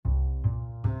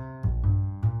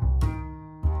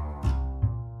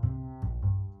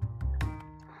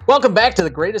Welcome back to the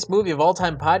greatest movie of all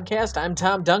time podcast. I'm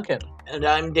Tom Duncan. And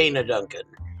I'm Dana Duncan.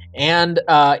 And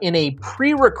in a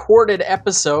pre recorded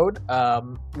episode,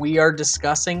 we are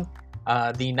discussing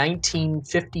the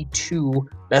 1952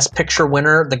 Best Picture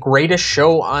winner, The Greatest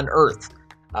Show on Earth,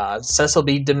 Cecil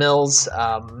B. DeMille's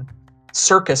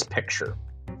circus picture.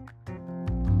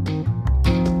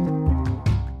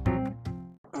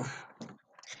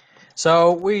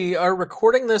 So we are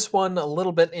recording this one a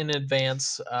little bit in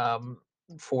advance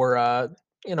for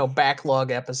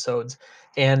backlog episodes.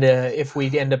 And if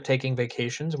we end up taking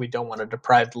vacations, we don't want to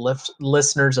deprive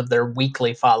listeners of their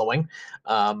weekly following.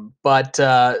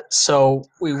 So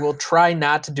we will try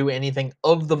not to do anything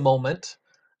of the moment.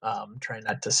 Try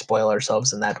not to spoil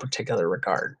ourselves in that particular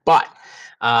regard. But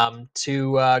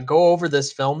to go over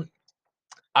this film,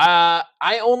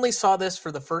 I only saw this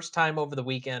for the first time over the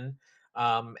weekend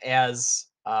as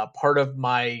part of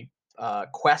my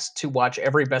quest to watch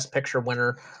every Best Picture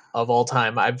winner of all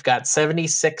time. I've got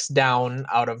 76 down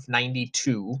out of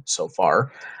 92 so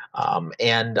far,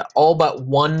 and all but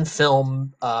one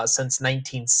film since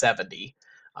 1970.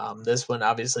 This one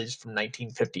obviously is from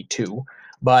 1952,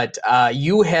 but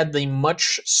you had the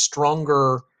much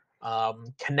stronger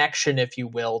connection, if you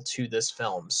will, to this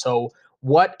film. So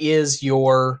what is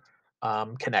your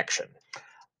connection?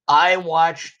 I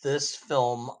watched this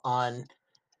film on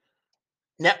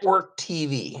network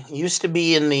TV. It used to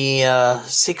be in the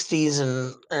 60s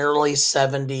and early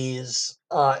 70s.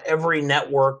 Every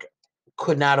network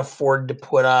could not afford to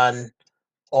put on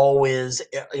always,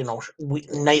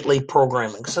 nightly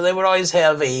programming. So they would always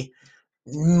have a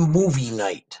movie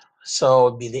night. So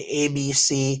it'd be the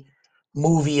ABC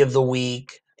movie of the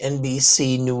week,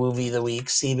 NBC new movie of the week,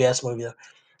 CBS movie of the week.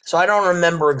 So I don't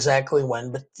remember exactly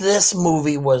when, but this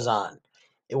movie was on.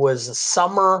 It was the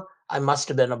summer. I must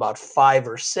have been about 5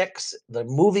 or 6. The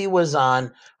movie was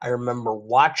on. I remember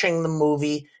watching the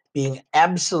movie, being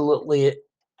absolutely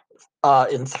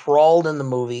enthralled in the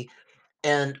movie,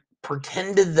 and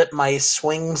pretended that my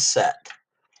swing set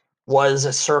was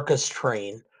a circus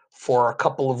train for a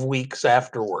couple of weeks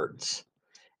afterwards,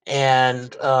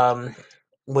 and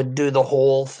would do the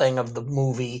whole thing of the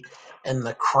movie and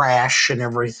the crash and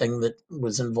everything that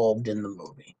was involved in the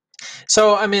movie.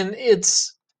 So, I mean,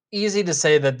 it's easy to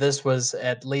say that this was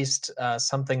at least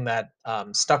something that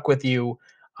stuck with you,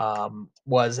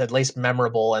 was at least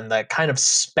memorable, and the kind of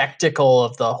spectacle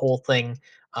of the whole thing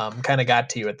kind of got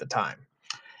to you at the time.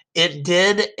 It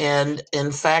did, and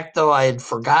in fact, though, I had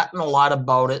forgotten a lot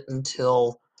about it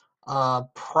until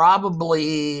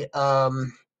probably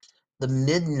the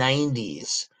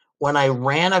mid-90s, when I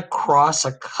ran across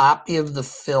a copy of the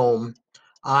film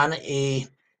on a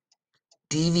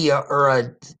DVR or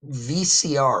a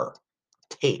VCR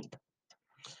tape.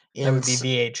 That would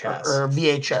be VHS. Or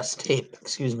VHS tape,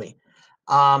 excuse me.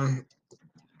 And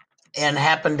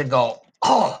happened to go,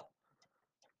 oh,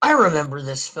 I remember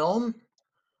this film.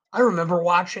 I remember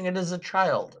watching it as a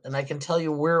child, and I can tell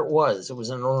you where it was. It was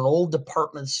in an old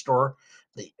department store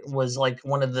that was like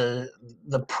one of the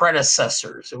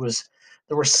predecessors.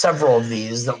 There were several of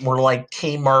these that were like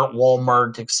Kmart,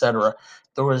 Walmart, etc.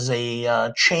 There was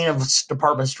a chain of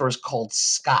department stores called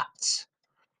Scott's,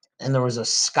 and there was a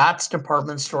Scott's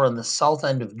department store on the south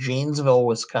end of Janesville,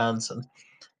 Wisconsin.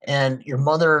 And your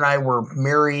mother and I were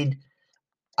married.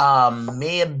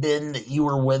 May have been that you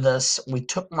were with us. We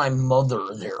took my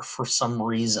mother there for some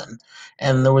reason,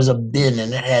 and there was a bin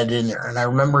and it had in there. And I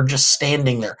remember just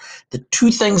standing there. The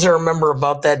two things I remember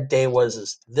about that day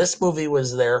is this movie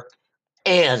was there,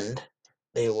 and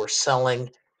they were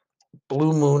selling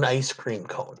Blue Moon ice cream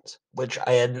cones, which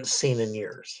I hadn't seen in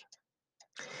years.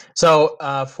 So,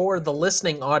 for the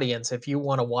listening audience, if you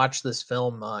want to watch this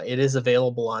film, it is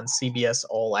available on CBS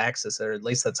All Access, or at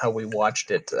least that's how we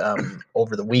watched it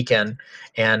over the weekend,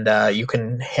 and you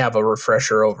can have a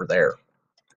refresher over there.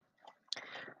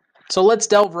 So let's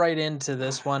delve right into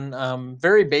this one.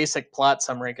 Very basic plot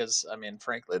summary, because, I mean,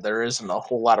 frankly, there isn't a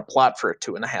whole lot of plot for a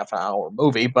 2.5-hour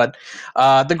movie, but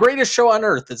The Greatest Show on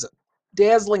Earth is a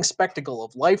dazzling spectacle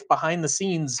of life behind the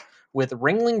scenes with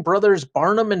Ringling Brothers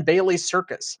Barnum and Bailey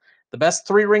Circus, the best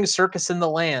three-ring circus in the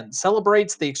land,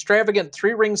 celebrates the extravagant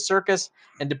three-ring circus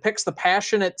and depicts the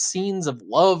passionate scenes of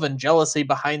love and jealousy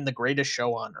behind the greatest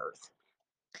show on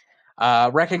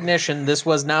earth. Recognition: this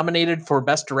was nominated for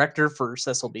Best Director for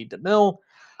Cecil B. DeMille.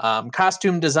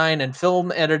 Costume design and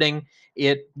film editing,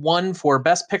 it won for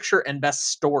Best Picture and Best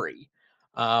Story.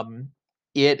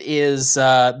 It is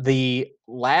the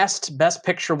last Best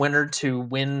Picture winner to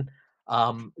win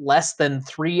less than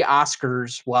 3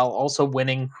 Oscars, while also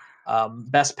winning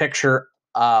Best Picture,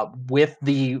 with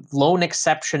the lone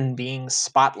exception being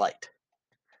Spotlight.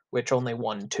 which only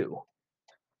won 2.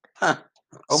 Huh.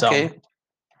 So, Okay.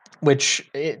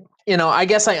 I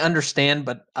guess I understand,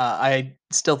 but I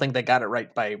still think they got it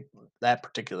right by that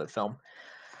particular film.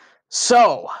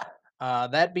 So,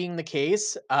 that being the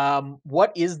case,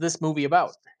 what is this movie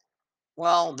about?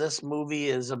 Well, this movie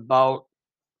is about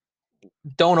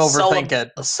Don't overthink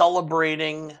it.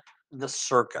 celebrating the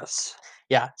circus.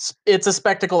 Yeah, it's a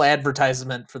spectacle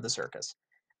advertisement for the circus.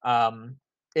 Um,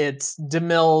 it's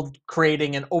DeMille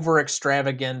creating an over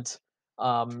extravagant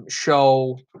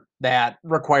show that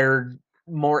required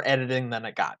more editing than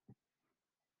it got.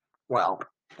 Well,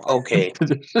 okay.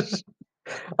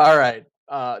 All right.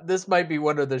 This might be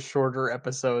one of the shorter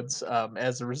episodes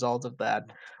as a result of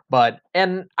that.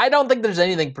 And I don't think there's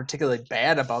anything particularly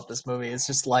bad about this movie. It's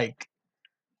just like,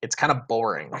 it's kind of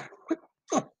boring.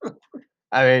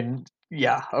 I mean,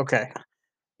 yeah, okay.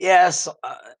 Yes,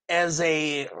 as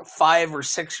a 5 or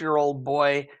 6-year-old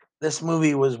boy, this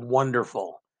movie was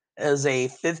wonderful. As a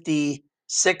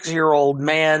 56-year-old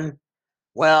man,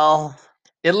 well,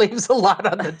 It leaves a lot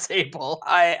on the table.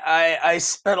 I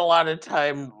spent a lot of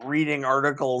time reading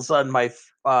articles on my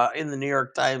in the New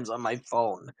York Times on my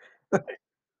phone.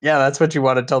 Yeah, that's what you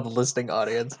want to tell the listening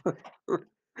audience.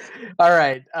 All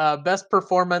right. Best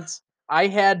performance. I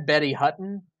had Betty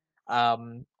Hutton,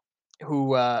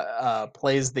 who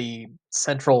plays the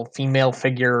central female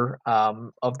figure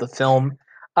of the film.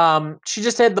 She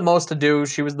just had the most to do.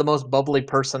 She was the most bubbly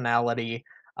personality.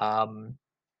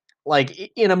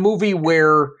 Like in a movie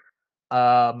where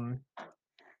um,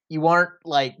 you aren't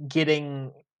like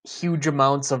getting huge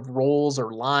amounts of roles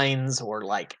or lines or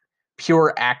like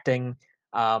pure acting.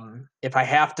 If I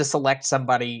have to select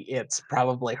somebody, it's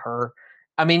probably her.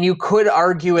 I mean, you could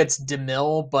argue it's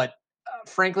DeMille, but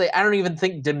frankly, I don't even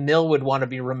think DeMille would want to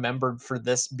be remembered for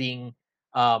this being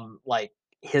like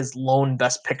his lone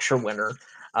Best Picture winner.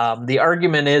 The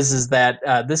argument is that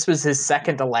this was his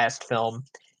second to last film.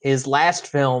 His last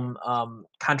film,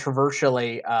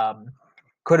 controversially,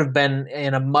 could have been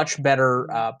in a much better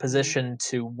position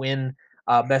to win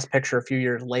Best Picture a few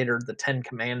years later, The Ten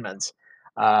Commandments.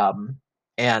 And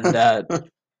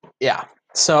yeah,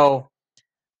 so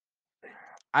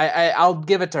I'll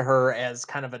give it to her as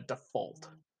kind of a default.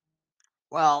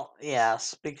 Well,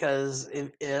 yes, because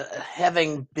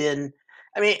having been,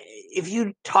 I mean, if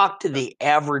you talk to the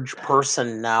average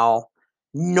person now,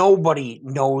 nobody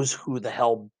knows who the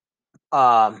hell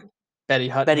Betty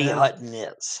Hutton. Betty is. Hutton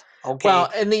is. Okay,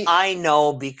 Well, and I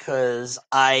know because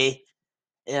I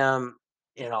am,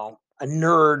 a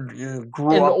nerd and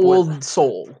grew an up old with.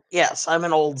 soul. Yes, I'm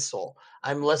an old soul.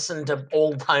 I'm listening to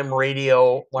old time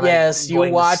radio when Yes, I'm you going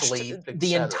to watched sleep,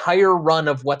 the etc. entire run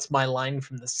of What's My Line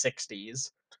from the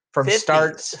 '60s, from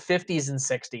start 50s. '50s and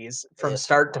 '60s, from Yes,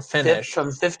 start to finish.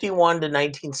 from 51 to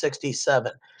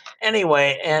 1967.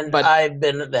 Anyway, and But I've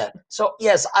been at that. So,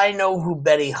 yes, I know who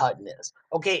Betty Hutton is.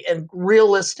 Okay, and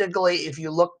realistically, if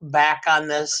you look back on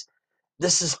this,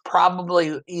 this is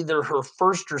probably either her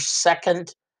first or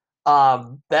second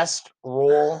best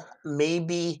role.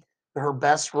 Maybe her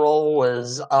best role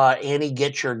was Annie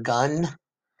Get Your Gun.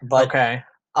 But okay,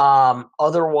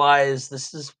 otherwise,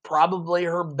 this is probably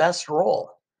her best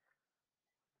role.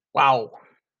 wow,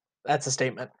 that's a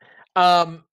statement.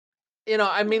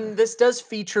 I mean, this does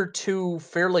feature two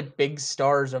fairly big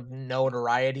stars of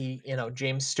notoriety,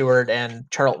 James Stewart and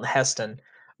Charlton Heston.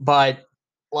 But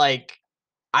like,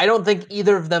 I don't think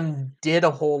either of them did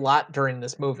a whole lot during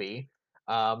this movie.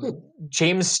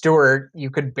 James Stewart, you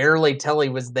could barely tell he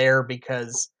was there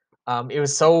because it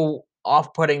was so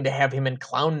off-putting to have him in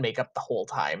clown makeup the whole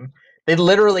time. They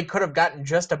literally could have gotten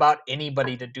just about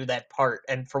anybody to do that part,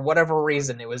 and for whatever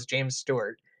reason, it was James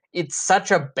Stewart. It's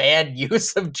such a bad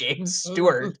use of James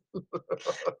Stewart.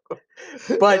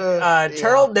 But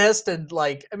Charlton Heston,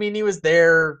 like, I mean, he was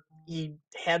there. He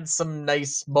had some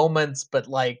nice moments, but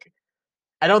like,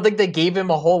 I don't think they gave him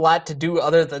a whole lot to do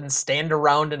other than stand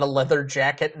around in a leather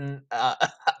jacket and a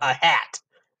hat.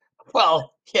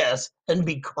 Well, yes, and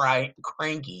be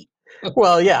cranky.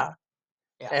 Well, yeah.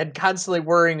 Yeah. And constantly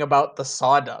worrying about the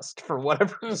sawdust for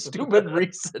whatever stupid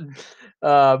reason.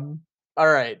 All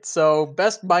right, so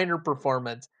best minor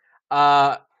performance.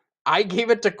 I gave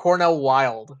it to Cornell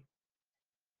Wilde,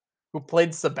 who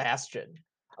played Sebastian.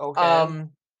 Okay.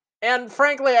 And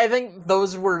frankly, I think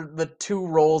those were the two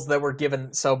roles that were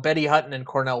given. So Betty Hutton and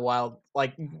Cornell Wilde,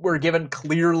 like, were given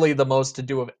clearly the most to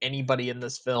do of anybody in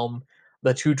this film.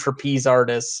 The two trapeze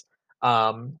artists.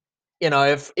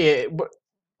 If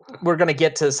we're gonna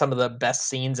get to some of the best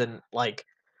scenes, and like,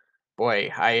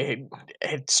 boy, I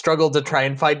struggled to try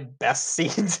and find best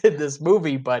scenes in this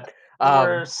movie, but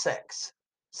There were 6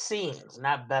 scenes,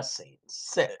 not best scenes.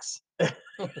 6.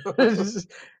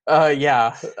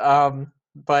 Yeah.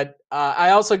 But I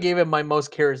also gave him my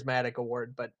most charismatic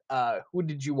award. But who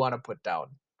did you want to put down?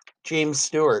 James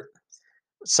Stewart.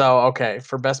 So okay,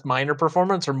 for best minor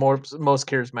performance or most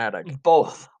charismatic?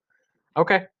 Both.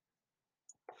 Okay.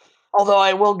 Although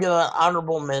I will give an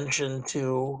honorable mention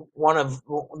to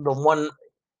the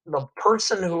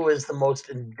person who is the most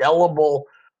indelible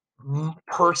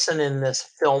person in this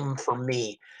film for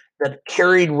me that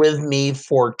carried with me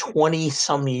for 20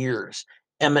 some years,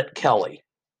 Emmett Kelly,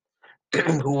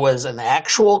 who was an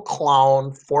actual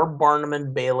clown for Barnum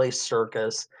and Bailey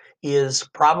Circus. He is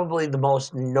probably the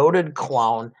most noted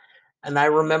clown. And I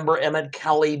remember Emmett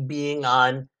Kelly being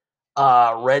on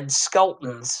Red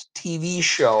Skelton's TV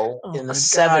show in the good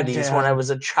God, 70s when I Dad. was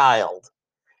a child.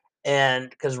 And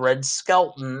because Red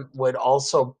Skelton would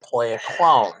also play a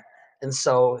clown. And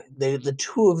so the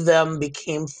two of them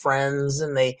became friends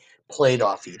and they played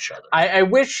off each other. I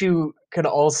wish you could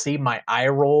all see my eye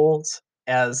rolls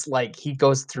as like he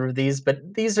goes through these,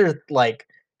 but these are like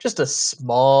just a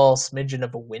small smidgen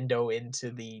of a window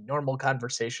into the normal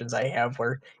conversations I have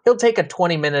where he'll take a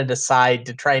 20-minute aside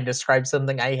to try and describe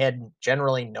something I had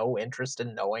generally no interest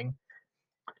in knowing.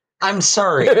 I'm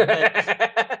sorry,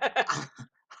 but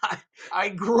I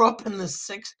grew up in the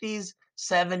 60s,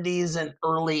 70s, and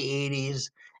early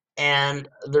 80s, and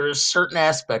there's certain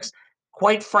aspects.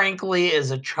 Quite frankly,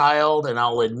 as a child, and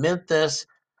I'll admit this,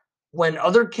 when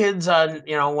other kids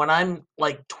when I'm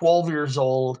like 12 years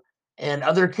old and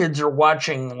other kids are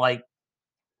watching like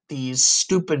these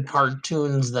stupid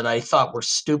cartoons that I thought were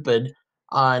stupid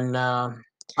on How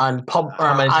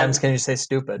many times on can you say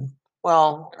stupid?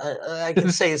 well, I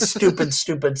could say stupid,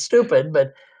 stupid, stupid,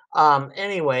 but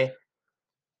anyway,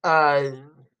 uh,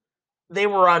 they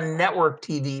were on network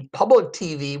TV. Public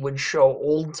TV would show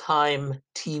old time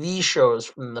TV shows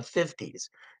from the 50s.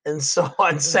 And so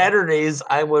on Saturdays,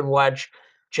 I would watch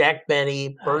Jack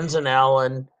Benny, Burns and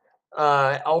Allen,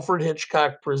 Alfred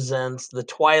Hitchcock Presents, The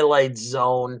Twilight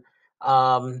Zone,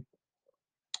 um,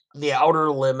 The Outer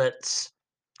Limits.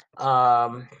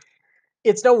 Um,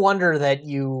 It's no wonder that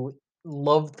you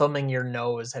love thumbing your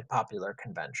nose at popular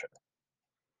convention.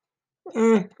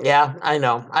 yeah, I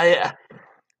know. I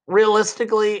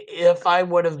realistically, if I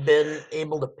would have been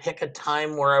able to pick a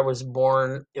time where I was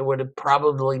born, it would have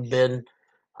probably been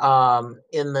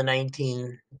in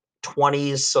the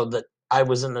 1920s, so that I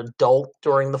was an adult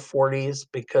during the 40s,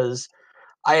 because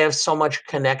I have so much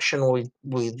connection with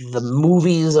the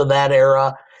movies of that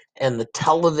era and the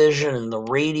television and the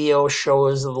radio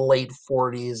shows of the late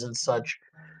 40s and such.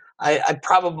 I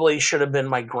probably should have been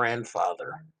my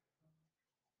grandfather.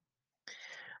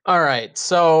 All right.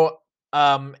 So,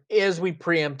 as we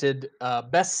preempted,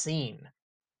 best scene.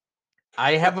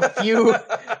 I have a few.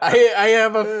 I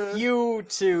have a few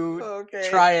to Okay.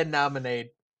 try and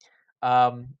nominate.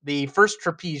 The first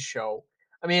trapeze show.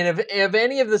 I mean, if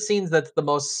any of the scenes that's the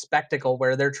most spectacle,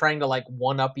 where they're trying to like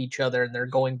one up each other and they're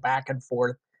going back and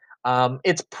forth,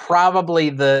 it's probably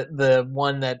the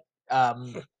one that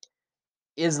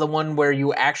is the one where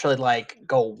you actually like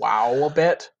go wow a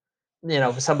bit. You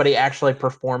know, somebody actually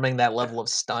performing that level of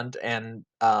stunt and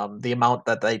the amount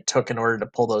that they took in order to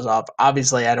pull those off.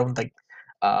 Obviously, I don't think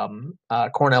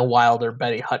Cornell Wilde or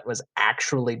Betty Hutt was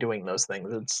actually doing those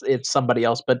things. It's somebody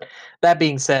else. But that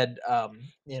being said,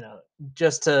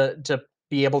 just to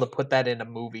be able to put that in a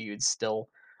movie, it's still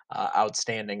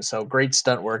outstanding. So great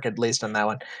stunt work, at least on that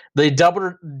one. The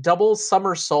double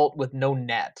somersault with no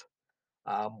net,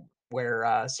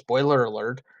 where spoiler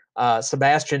alert,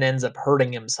 Sebastian ends up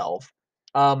hurting himself,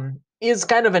 is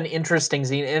kind of an interesting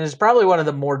scene, and is probably one of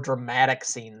the more dramatic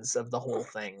scenes of the whole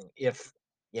thing. If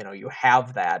you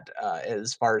have that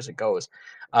as far as it goes.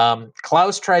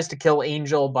 Klaus tries to kill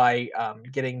Angel by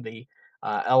getting the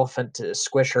elephant to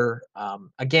squish her.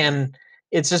 Again,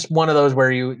 it's just one of those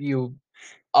where you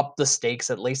up the stakes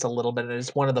at least a little bit. And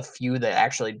it's one of the few that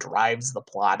actually drives the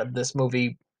plot of this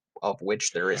movie, of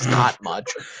which there is not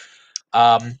much.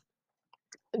 Um,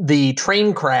 the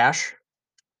train crash,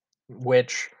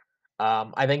 which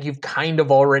I think you've kind of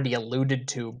already alluded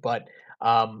to, but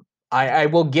I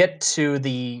will get to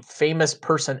the famous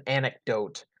person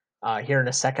anecdote here in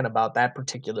a second about that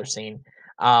particular scene.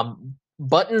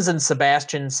 Buttons and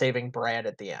Sebastian saving Brad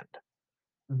at the end.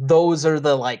 Those are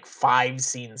the like 5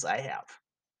 scenes I have.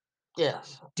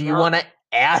 Yes. Do you want to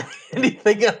add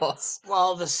anything else?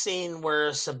 Well, the scene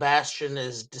where Sebastian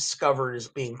is discovered as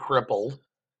being crippled.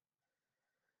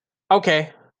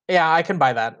 Okay. Yeah, I can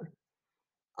buy that.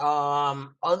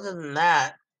 Other than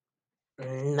that,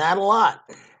 not a lot.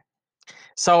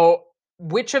 So,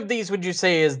 which of these would you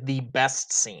say is the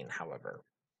best scene, however?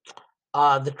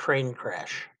 The train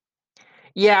crash.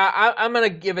 Yeah, I'm gonna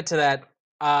give it to that.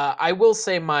 I will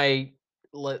say my,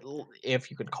 if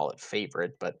you could call it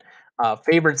favorite, but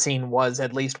favorite scene was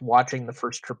at least watching the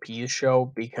first trapeze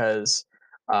show because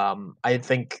I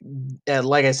think,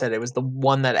 like I said, it was the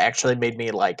one that actually made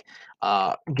me like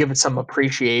give it some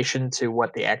appreciation to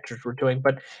what the actors were doing.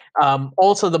 But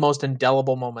also the most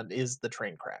indelible moment is the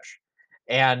train crash.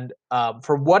 And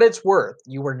for what it's worth,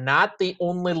 you were not the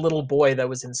only little boy that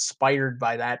was inspired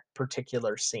by that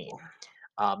particular scene.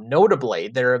 Notably,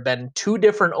 there have been two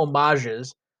different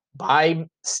homages by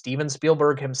Steven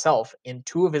Spielberg himself in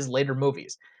two of his later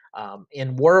movies.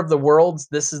 In War of the Worlds,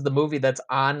 this is the movie that's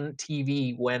on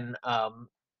TV when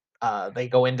they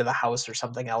go into the house or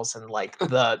something else, and like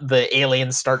the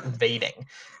aliens start invading.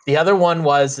 The other one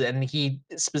was, and he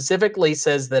specifically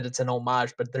says that it's an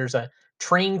homage, but there's a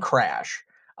train crash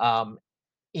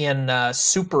in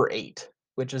Super 8,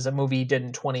 which is a movie he did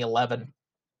in 2011,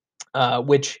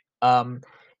 which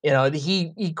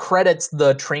he credits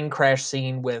the train crash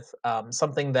scene with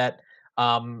something that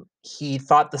he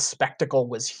thought the spectacle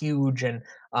was huge, and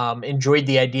enjoyed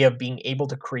the idea of being able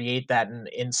to create that, and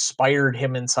inspired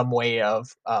him in some way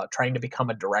of trying to become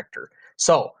a director.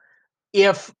 So,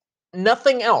 if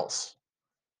nothing else,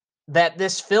 that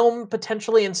this film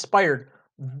potentially inspired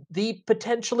the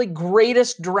potentially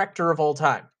greatest director of all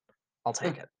time, I'll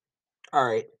take it. All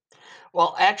right.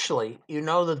 Well, actually, you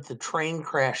know that the train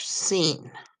crash scene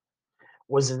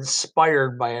was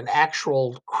inspired by an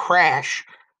actual crash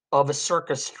of a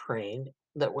circus train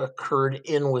that occurred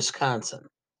in Wisconsin.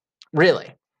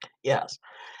 Really? Yes.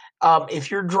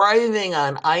 If you're driving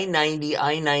on I-90,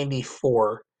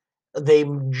 I-94,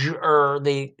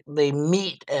 they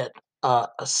meet at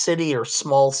a city or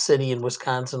small city in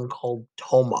Wisconsin called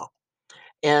Toma.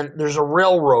 And there's a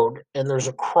railroad and there's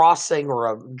a crossing or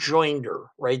a joinder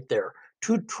right there.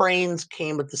 Two trains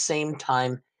came at the same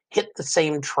time, hit the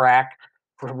same track,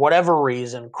 for whatever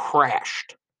reason,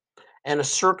 crashed. And a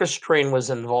circus train was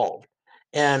involved.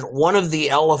 And one of the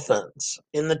elephants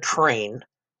in the train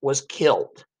was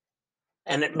killed.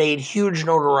 And it made huge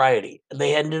notoriety.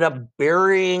 They ended up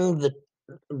burying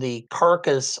the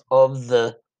carcass of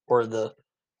the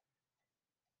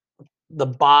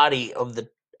body of the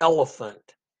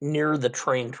elephant near the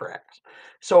train tracks.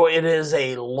 So it is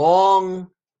a long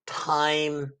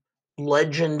time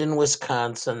legend in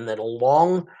Wisconsin that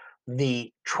along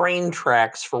the train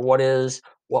tracks for what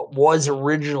was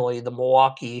originally the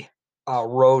Milwaukee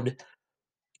Road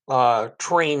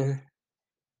train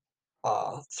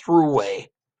throughway,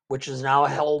 which is now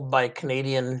held by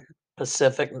Canadian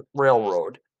Pacific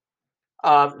Railroad.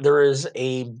 There is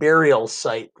a burial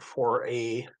site for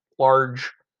a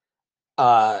large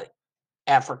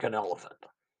African elephant.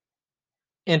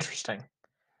 Interesting.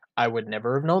 I would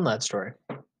never have known that story.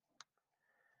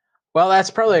 Well,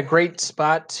 that's probably a great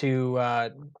spot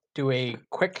to do a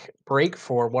quick break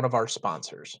for one of our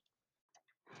sponsors.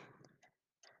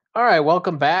 All right,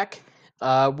 welcome back.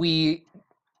 We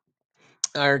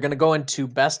are going to go into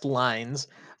best lines.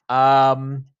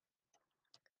 I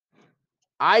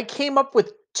came up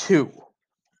with two.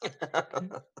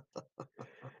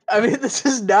 I mean, this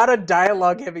is not a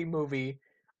dialogue-heavy movie.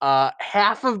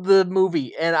 Half of the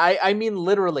movie, and I mean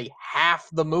literally half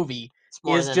the movie, It's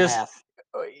more is than just half.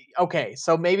 okay.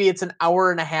 So maybe it's an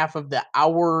hour and a half of the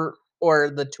hour or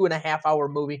the 2.5 hour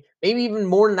movie, maybe even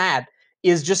more than that,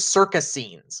 is just circus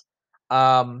scenes.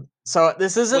 So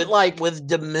this isn't With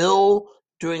DeMille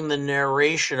doing the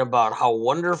narration about how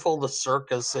wonderful the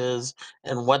circus is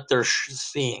and what they're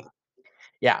seeing.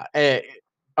 yeah.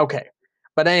 Okay,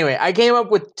 but anyway, I came up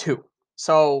with two.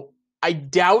 So I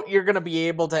doubt you're gonna be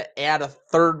able to add a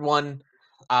third one.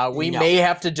 We No. may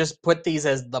have to just put these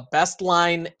as the best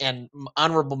line and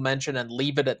honorable mention and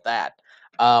leave it at that.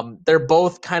 They're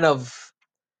both kind of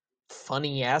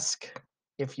funny-esque,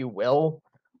 if you will,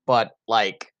 but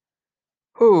like,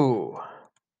 who?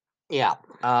 Yeah.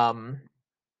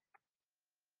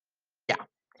 Yeah.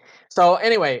 So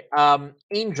anyway,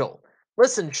 Angel,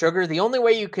 listen, sugar, the only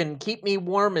way you can keep me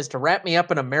warm is to wrap me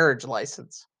up in a marriage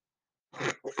license.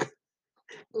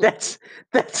 That's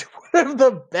that's one of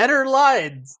the better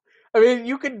lines. I mean,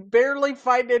 you can barely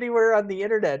find anywhere on the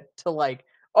internet to like,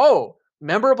 oh,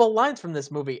 memorable lines from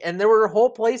this movie. And there were whole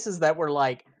places that were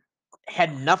like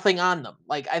had nothing on them.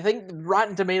 Like I think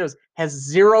Rotten Tomatoes has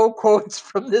 0 quotes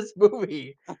from this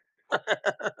movie.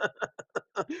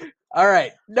 All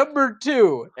right, number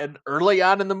 2, and early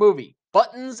on in the movie,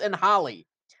 Buttons and Holly.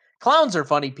 Clowns are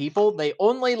funny people. They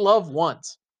only love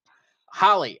once.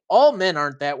 Holly, all men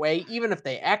aren't that way, even if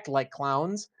they act like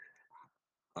clowns.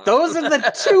 Those are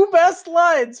the two best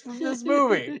lines from this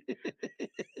movie.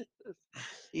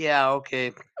 Yeah,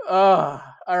 okay.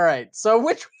 All right. So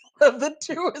which one of the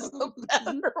two is the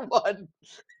better one?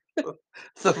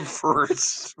 The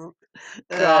first.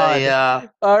 God. Yeah.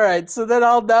 All right. So then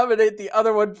I'll nominate the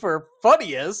other one for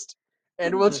funniest,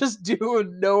 and we'll just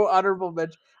do no honorable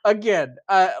mention. Again,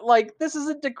 like this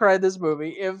isn't to cry this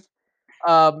movie. If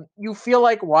you feel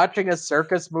like watching a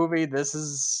circus movie, this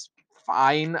is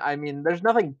fine. I mean, there's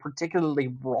nothing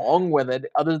particularly wrong with it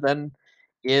other than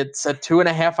it's a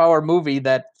 2.5 hour movie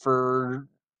that for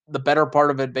the better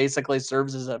part of it basically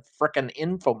serves as a frickin'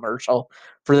 infomercial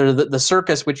for the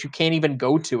circus, which you can't even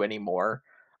go to anymore.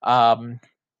 Um,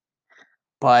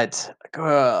 but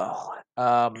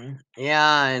Yeah,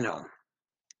 I know.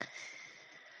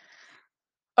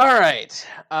 all right.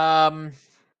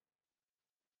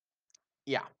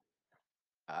 Yeah.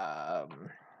 Um,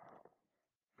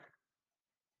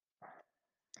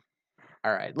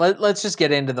 all right. Let's just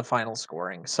get into the final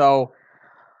scoring. So,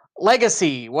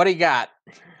 Legacy, what do you got?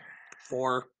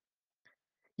 4.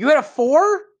 You had a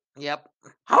 4? Yep.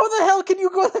 How the hell can you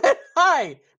go that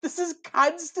high? This is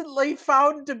constantly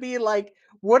found to be like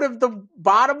one of the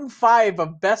bottom 5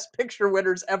 of Best Picture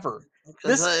winners ever.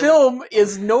 This film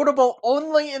is notable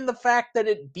only in the fact that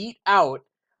it beat out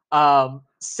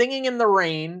Singing in the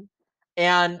Rain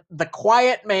and The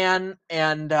Quiet Man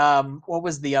and what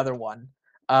was the other one?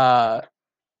 I'm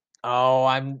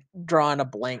drawing a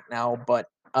blank now, but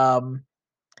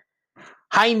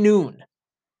High Noon.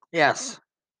 Yes.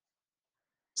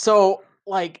 So,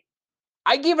 like,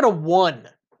 I gave it a 1.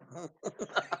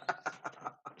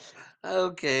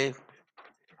 Okay.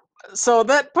 So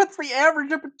that puts the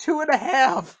average up at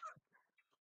 2.5.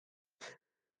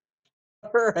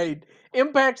 All right.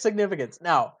 Impact significance.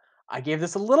 Now, I gave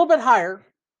this a little bit higher.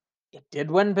 It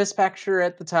did win Best Picture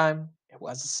at the time. It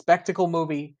was a spectacle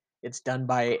movie. It's done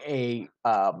by a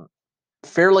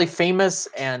fairly famous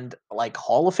and like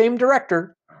Hall of Fame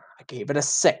director. I gave it a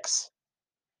 6.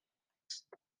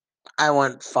 I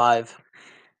went 5.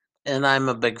 And I'm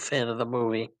a big fan of the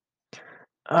movie.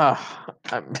 Uh,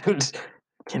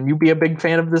 can you be a big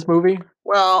fan of this movie?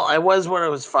 Well, I was when I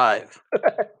was 5.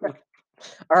 All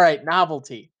right,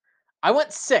 novelty. I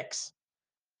went 6.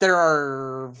 There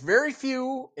are very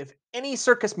few, if any,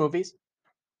 circus movies.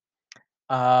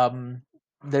 Um,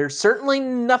 there's certainly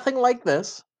nothing like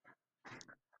this.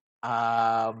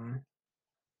 Um,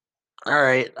 All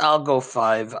right, I'll go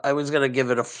 5. I was gonna give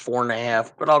it a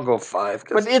 4.5, but I'll go 5 but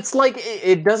because it's like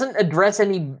it doesn't address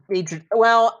any major.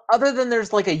 Well, other than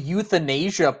there's like a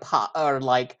euthanasia or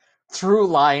like through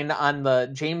line on the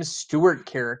James Stewart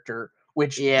character,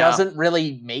 which yeah, doesn't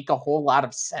really make a whole lot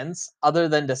of sense, other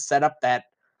than to set up that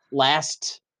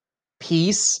last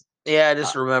piece. I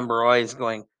just remember always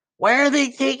going, "Why are they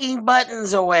taking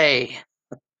buttons away?"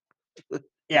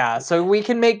 Yeah, so we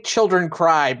can make children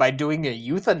cry by doing a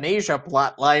euthanasia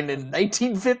plotline in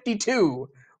 1952.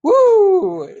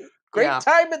 Woo! Great Yeah,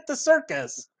 time at the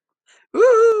circus.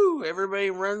 woohoo! Everybody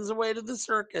runs away to the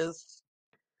circus.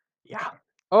 Yeah.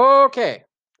 Okay.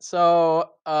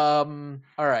 So, all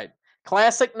right.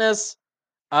 Classicness.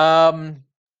 Um,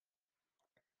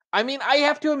 I mean, I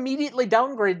have to immediately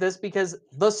downgrade this because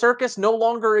the circus no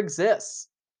longer exists.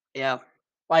 Yeah,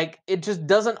 Like, it just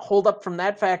doesn't hold up from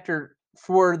that factor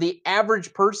for the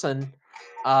average person.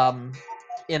 Um,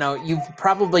 you've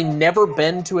probably never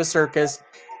been to a circus.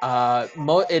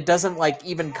 It doesn't like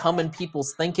even come in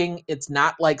people's thinking. It's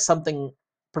not like something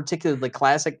particularly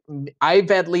classic.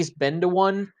 I've at least been to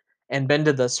one and been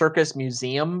to the circus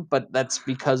museum, but that's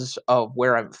because of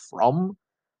where I'm from.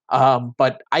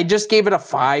 But I just gave it a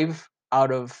 5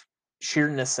 out of sheer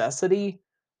necessity.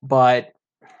 But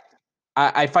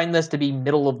I find this to be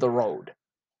middle of the road.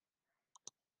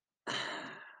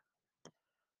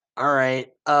 all right.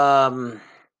 I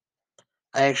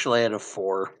actually had a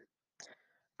 4.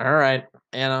 All right,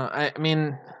 I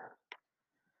mean,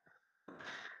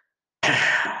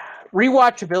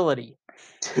 rewatchability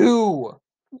 2.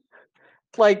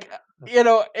 Like,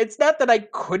 it's not that I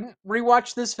couldn't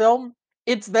rewatch this film.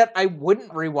 It's that I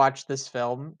wouldn't rewatch this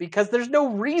film because there's no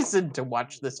reason to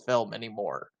watch this film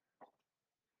anymore.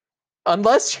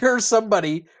 Unless you're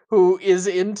somebody who is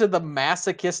into the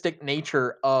masochistic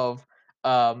nature of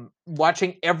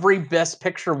watching every Best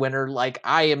Picture winner like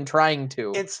I am trying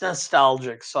to. It's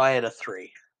nostalgic, so I had a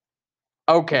 3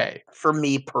 Okay. for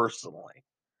me personally.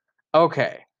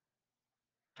 Okay.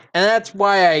 And that's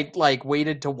why I like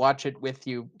waited to watch it with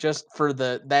you just for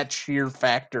that sheer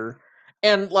factor.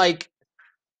 And like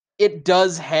it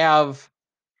does have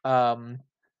um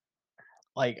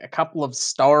like a couple of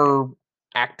star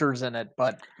actors in it,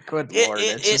 but good lord,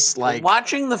 it's just like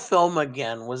watching the film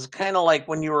again was kind of like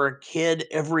when you were a kid.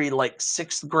 Every like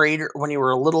sixth grader, when you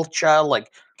were a little child,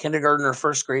 like kindergarten or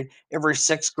first grade, every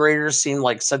sixth grader seemed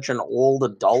like such an old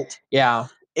adult. yeah.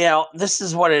 This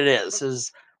is what it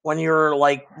is when you're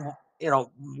like,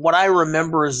 what I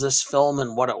remember is this film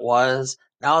and what it was.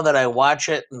 Now that I watch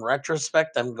it in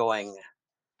retrospect, I'm going,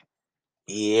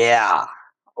 yeah,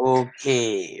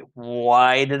 okay,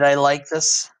 why did I like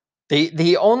this?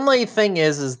 The only thing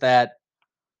is that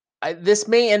this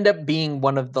may end up being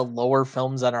one of the lower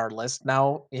films on our list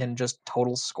now in just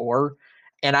total score,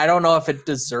 and I don't know if it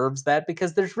deserves that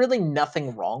because there's really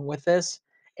nothing wrong with this,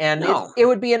 and No. it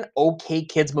would be an okay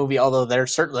kids movie, although they're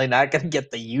certainly not going to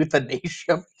get the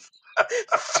euthanasia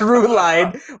through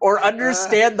line or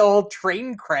understand the whole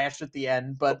train crash at the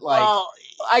end. But like, Well,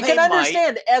 I can they might.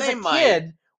 understand as They a might.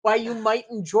 kid why you might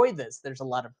enjoy this. There's a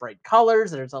lot of bright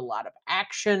colors. There's a lot of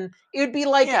action. It would be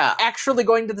like Yeah. actually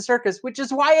going to the circus, which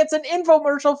is why it's an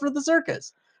infomercial for the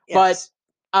circus. Yes.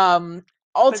 But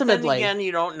ultimately, But then again,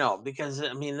 you don't know because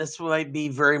I mean, this might be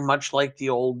very much like the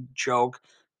old joke.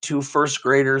 Two first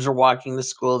graders are walking to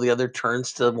school. The other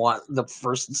turns to one. The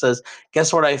first and says,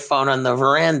 "Guess what I found on the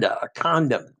veranda? A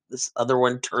condom." This other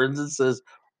one turns and says,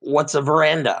 "What's a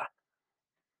veranda?"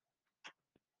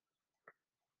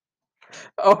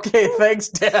 okay, thanks,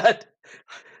 Dad.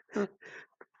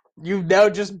 You've now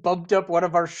just bumped up one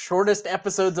of our shortest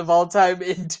episodes of all time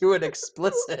into an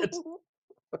explicit.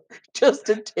 Just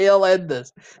to tail end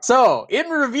this. So, in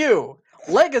review,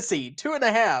 Legacy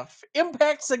 2.5,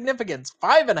 Impact Significance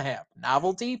 5.5,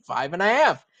 Novelty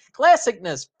 5.5,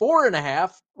 Classicness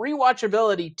 4.5,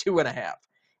 Rewatchability 2.5,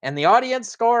 and the audience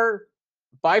score,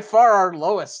 by far our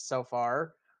lowest so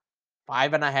far,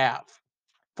 5.5,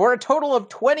 for a total of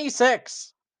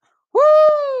 26.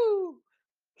 Woo!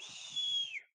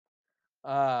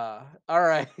 All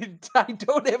right. I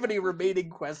don't have any remaining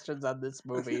questions on this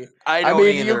movie. I I don't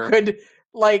mean, either. you could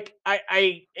like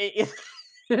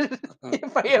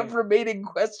if I have remaining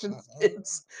questions,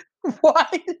 it's why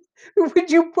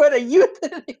would you put a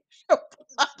euthanasia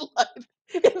plotline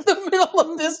in the middle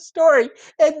of this story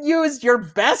and use your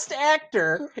best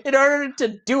actor in order to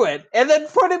do it, and then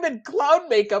put him in clown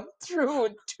makeup through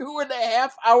 2.5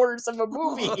 hours of a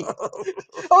movie,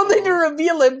 only to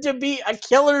reveal him to be a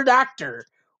killer doctor?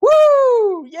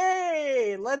 Woo!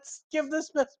 Yay! Let's give this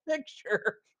best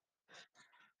picture.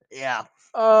 Yeah.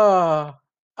 Oh,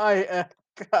 God,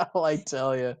 I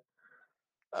tell you.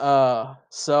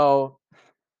 So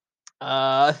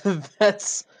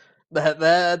that's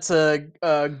that's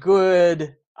a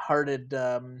good hearted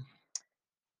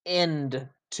end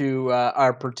to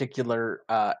our particular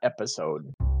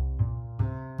episode.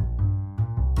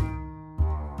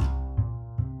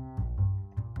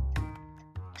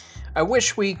 I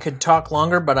wish we could talk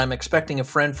longer, but I'm expecting a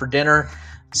friend for dinner.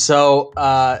 So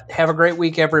have a great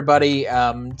week, everybody.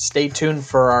 Stay tuned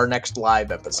for our next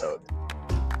live episode.